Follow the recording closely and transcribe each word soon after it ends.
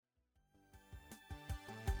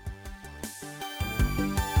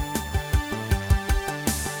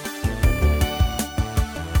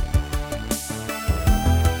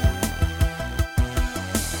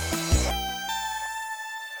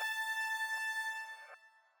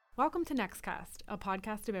Welcome to Nextcast, a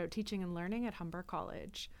podcast about teaching and learning at Humber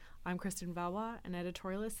College. I'm Kristen Valwa, an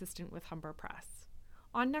editorial assistant with Humber Press.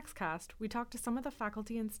 On Nextcast, we talk to some of the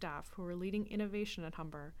faculty and staff who are leading innovation at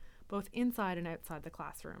Humber, both inside and outside the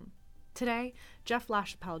classroom. Today, Jeff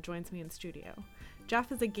LaChapelle joins me in studio.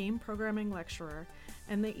 Jeff is a game programming lecturer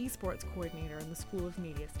and the esports coordinator in the School of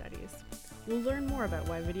Media Studies. We'll learn more about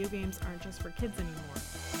why video games aren't just for kids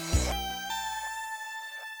anymore.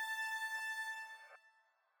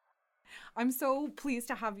 I'm so pleased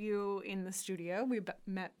to have you in the studio. We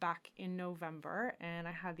met back in November, and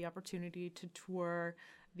I had the opportunity to tour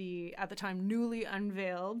the, at the time, newly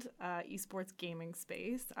unveiled esports gaming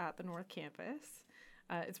space at the North Campus.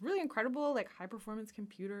 It's really incredible, like high-performance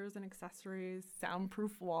computers and accessories,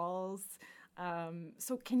 soundproof walls.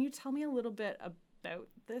 So can you tell me a little bit about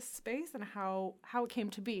this space and how it came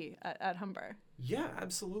to be at Humber? Yeah,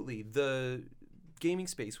 absolutely. The gaming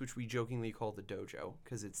space, which we jokingly call the dojo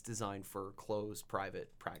because it's designed for closed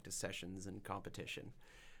private practice sessions and competition,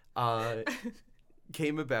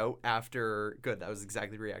 came about after, good, that was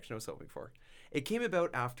exactly the reaction I was hoping for. It came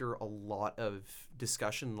about after a lot of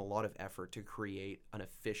discussion and a lot of effort to create an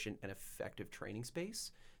efficient and effective training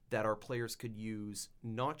space that our players could use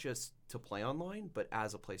not just to play online, but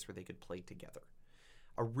as a place where they could play together.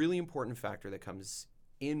 A really important factor that comes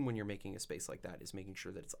in when you're making a space like that is making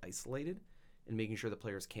sure that it's isolated and making sure that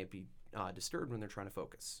players can't be disturbed when they're trying to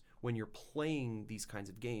focus. When you're playing these kinds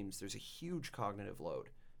of games, there's a huge cognitive load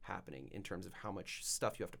happening in terms of how much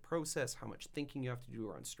stuff you have to process, how much thinking you have to do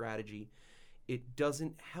around strategy. It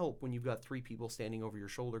doesn't help when you've got three people standing over your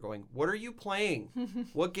shoulder going, "What are you playing?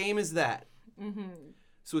 What game is that?"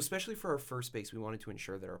 So especially for our first space, we wanted to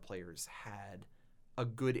ensure that our players had a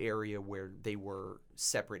good area where they were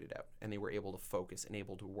separated out and they were able to focus and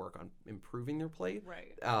able to work on improving their play.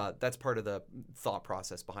 Right. That's part of the thought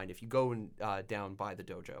process behind it. If you go down by the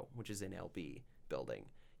dojo, which is in LB building,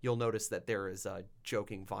 you'll notice that there is a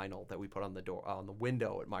joking vinyl that we put on the door, on the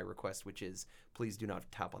window at my request, which is, "Please do not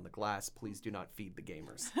tap on the glass. Please do not feed the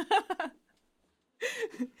gamers."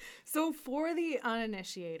 So for the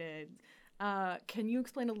uninitiated, can you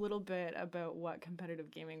explain a little bit about what competitive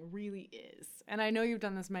gaming really is? And I know you've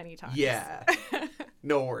done this many times. Yeah,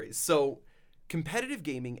 no worries. So competitive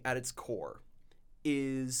gaming at its core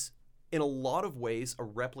is, in a lot of ways, a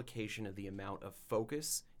replication of the amount of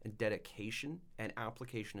focus and dedication and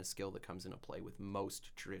application of skill that comes into play with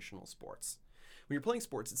most traditional sports. When you're playing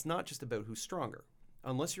sports, it's not just about who's stronger.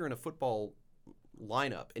 Unless you're in a football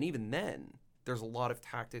lineup, and even then, there's a lot of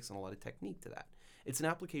tactics and a lot of technique to that. It's an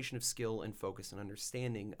application of skill and focus and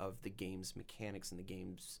understanding of the game's mechanics and the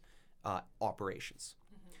game's operations.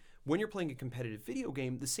 When you're playing a competitive video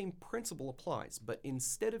game, the same principle applies, but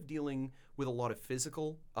instead of dealing with a lot of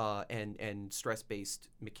physical and stress-based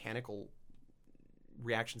mechanical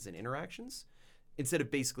reactions and interactions, instead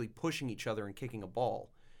of basically pushing each other and kicking a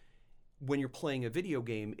ball, when you're playing a video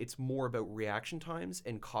game, it's more about reaction times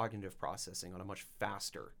and cognitive processing on a much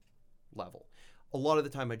faster level. A lot of the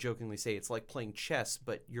time I jokingly say it's like playing chess,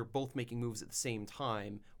 but you're both making moves at the same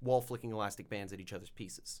time while flicking elastic bands at each other's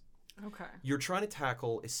pieces. Okay. You're trying to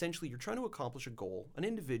tackle, essentially, you're trying to accomplish a goal, an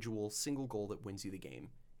individual single goal that wins you the game,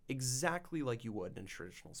 exactly like you would in a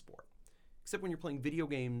traditional sport. Except when you're playing video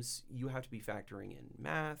games, you have to be factoring in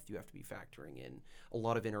math, you have to be factoring in a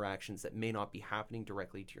lot of interactions that may not be happening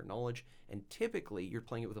directly to your knowledge, and typically you're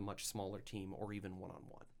playing it with a much smaller team or even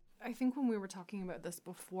one-on-one. I think when we were talking about this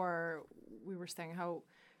before, we were saying how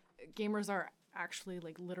gamers are actually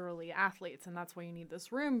like literally athletes, and that's why you need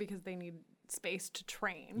this room because they need space to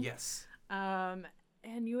train. Yes. And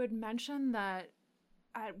you had mentioned that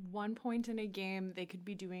at one point in a game, they could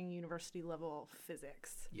be doing university level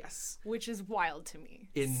physics. Yes. Which is wild to me.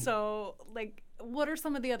 In- So, like, what are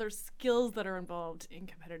some of the other skills that are involved in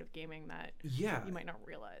competitive gaming that you might not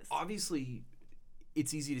realize? Obviously,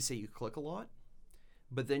 it's easy to say you click a lot,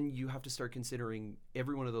 but then you have to start considering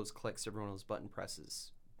every one of those clicks, every one of those button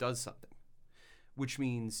presses does something, which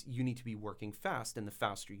means you need to be working fast, and the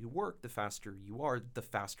faster you work, the faster you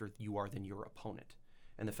are than your opponent.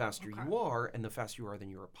 And the faster you are, and the faster you are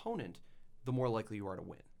than your opponent, the more likely you are to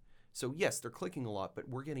win. So yes, they're clicking a lot, but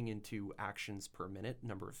we're getting into actions per minute,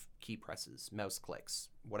 number of key presses, mouse clicks,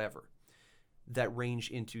 whatever, that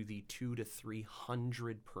range into the 200 to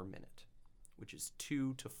 300 per minute, which is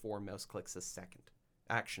 2 to 4 mouse clicks a second,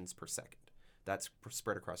 actions per second. That's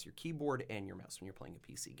spread across your keyboard and your mouse when you're playing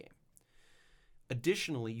a PC game.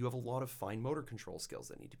 Additionally, you have a lot of fine motor control skills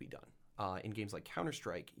that need to be done. In games like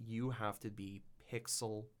Counter-Strike, you have to be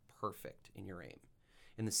pixel perfect in your aim.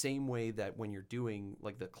 In the same way that when you're doing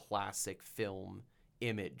like the classic film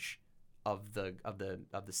image of the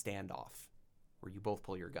standoff, where you both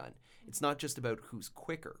pull your gun. It's not just about who's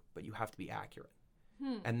quicker, but you have to be accurate.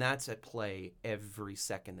 And that's at play every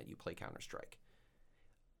second that you play Counter-Strike.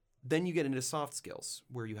 Then you get into soft skills,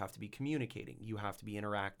 where you have to be communicating, you have to be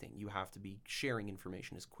interacting, you have to be sharing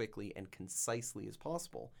information as quickly and concisely as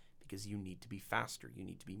possible, because you need to be faster, you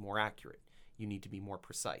need to be more accurate, you need to be more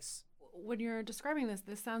precise. When you're describing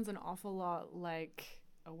this sounds an awful lot like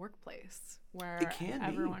a workplace where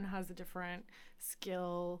everyone has a different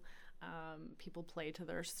skill, people play to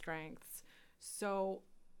their strengths. So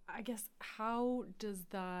I guess how does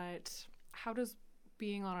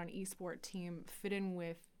being on an esport team fit in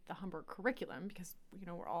with the Humber curriculum? Because,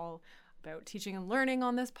 we're all about teaching and learning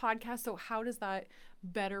on this podcast. So how does that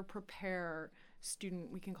better prepare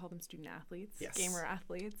we can call them student athletes, yes. gamer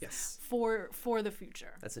athletes, yes. for the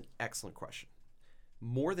future? That's an excellent question.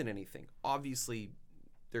 More than anything, obviously,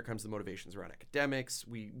 there comes the motivations around academics.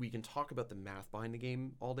 We can talk about the math behind the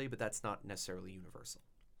game all day, but that's not necessarily universal.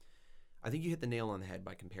 I think you hit the nail on the head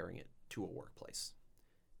by comparing it to a workplace.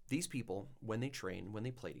 These people, when they train, when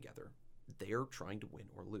they play together, they are trying to win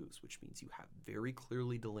or lose, which means you have very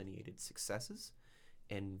clearly delineated successes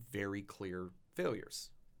and very clear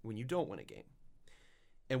failures when you don't win a game.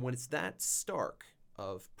 And when it's that stark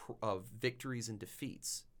of victories and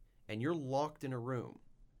defeats, and you're locked in a room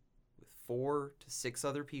with 4 to 6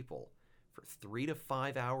 other people for 3 to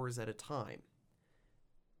 5 hours at a time,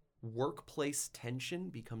 workplace tension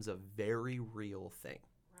becomes a very real thing.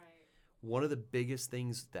 Right. One of the biggest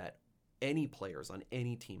things that any players on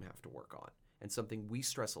any team have to work on, and something we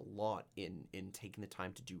stress a lot in taking the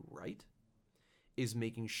time to do right, is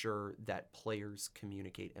making sure that players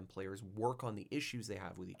communicate and players work on the issues they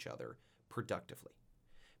have with each other productively.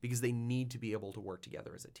 Because they need to be able to work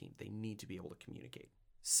together as a team. They need to be able to communicate.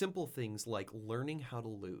 Simple things like learning how to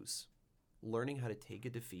lose, learning how to take a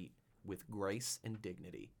defeat with grace and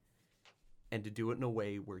dignity, and to do it in a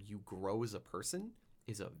way where you grow as a person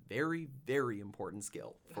is a very, very important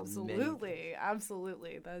skill for many people.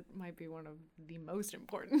 Absolutely. That might be one of the most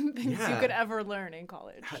important things you could ever learn in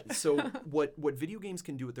college. So what video games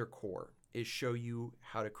can do at their core is show you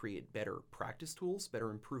how to create better practice tools, better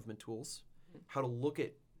improvement tools, how to look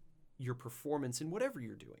at your performance in whatever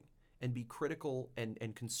you're doing and be critical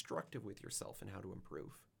and constructive with yourself and how to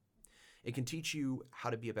improve. It can teach you how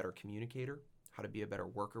to be a better communicator, how to be a better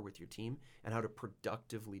worker with your team, and how to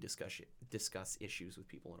productively discuss issues with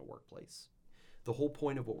people in a workplace. The whole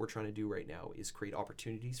point of what we're trying to do right now is create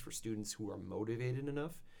opportunities for students who are motivated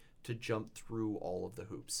enough to jump through all of the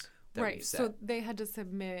hoops that we've set. So they had to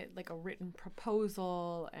submit like a written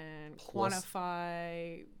proposal and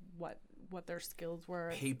quantify what their skills were.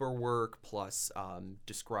 Paperwork, plus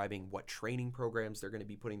describing what training programs they're going to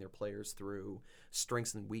be putting their players through,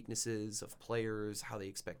 strengths and weaknesses of players, how they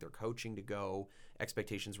expect their coaching to go,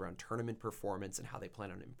 expectations around tournament performance and how they plan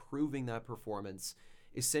on improving that performance.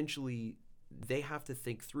 Essentially, they have to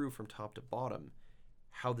think through from top to bottom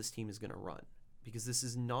how this team is going to run. Because this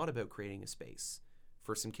is not about creating a space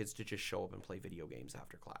for some kids to just show up and play video games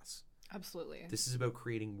after class. Absolutely. This is about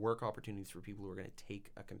creating work opportunities for people who are going to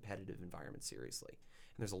take a competitive environment seriously.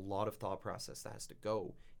 And there's a lot of thought process that has to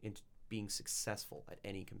go into being successful at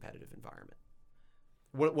any competitive environment.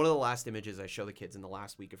 One of the last images I show the kids in the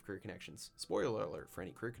last week of Career Connections, spoiler alert for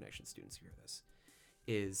any Career Connections students who hear this,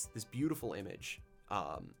 is this beautiful image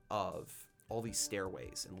of all these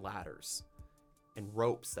stairways and ladders and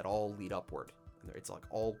ropes that all lead upward. And it's like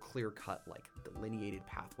all clear-cut, like delineated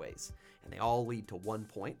pathways. And they all lead to one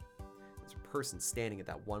point. There's a person standing at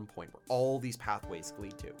that one point where all these pathways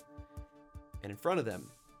lead to. And in front of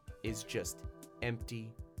them is just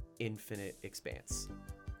empty, infinite expanse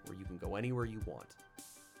where you can go anywhere you want.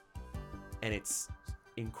 And it's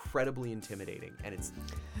incredibly intimidating. And it's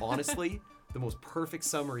honestly the most perfect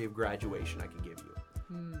summary of graduation I can give you.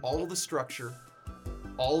 All the structure,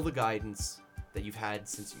 all the guidance that you've had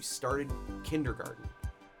since you started kindergarten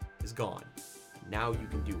is gone. Now you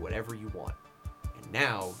can do whatever you want. And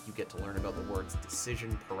now you get to learn about the words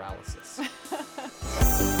decision paralysis.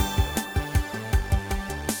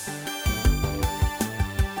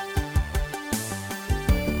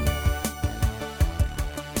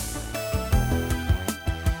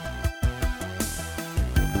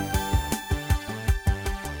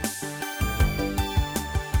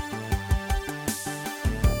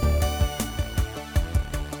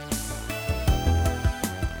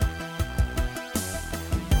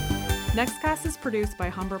 Nextcast is produced by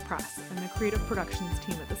Humber Press and the creative productions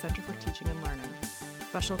team at the Center for Teaching and Learning.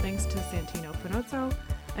 Special thanks to Santino Pinozzo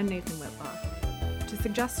and Nathan Whitlaw. To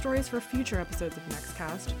suggest stories for future episodes of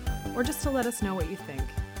Nextcast, or just to let us know what you think,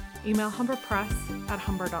 email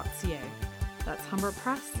humberpress@humber.ca. That's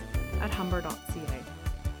humberpress humber.ca.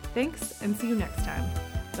 Thanks, and see you next time.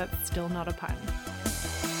 That's still not a pun.